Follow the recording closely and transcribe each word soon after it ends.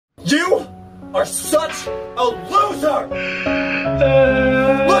are such a loser!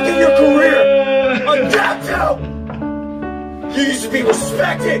 Look at your career! Adapt to! You used to be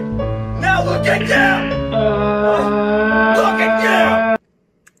respected! Now look at you! Look at you!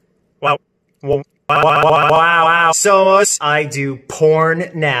 Wow. So I do porn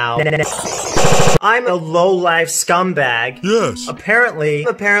now. I'm a low-life scumbag. Yes. Apparently,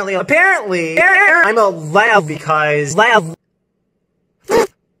 I'm a lav because lav.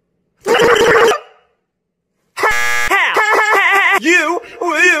 You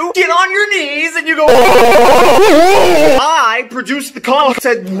get on your knees and you go. I produce the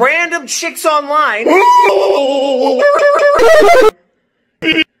content to random chicks online. I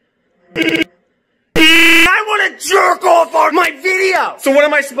want to jerk off on my video! So what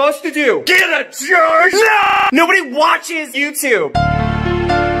am I supposed to do? Get a jerk! No! Nobody watches YouTube!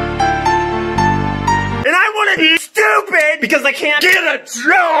 And I want to be stupid because I can't get a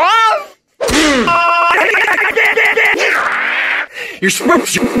jerk! You're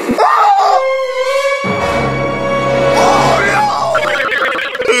supposed to.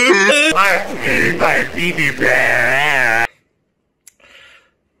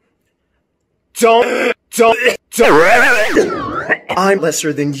 Don't. I'm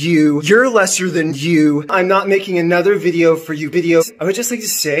lesser than you. You're lesser than you. I'm not making another video for you. I would just like to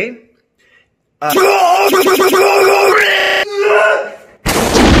say, I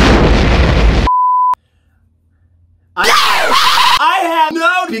have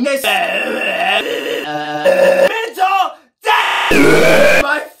no mental damage.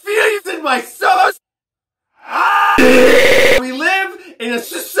 My feelings and my soul. We live in a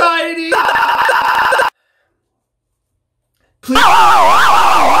society. Please.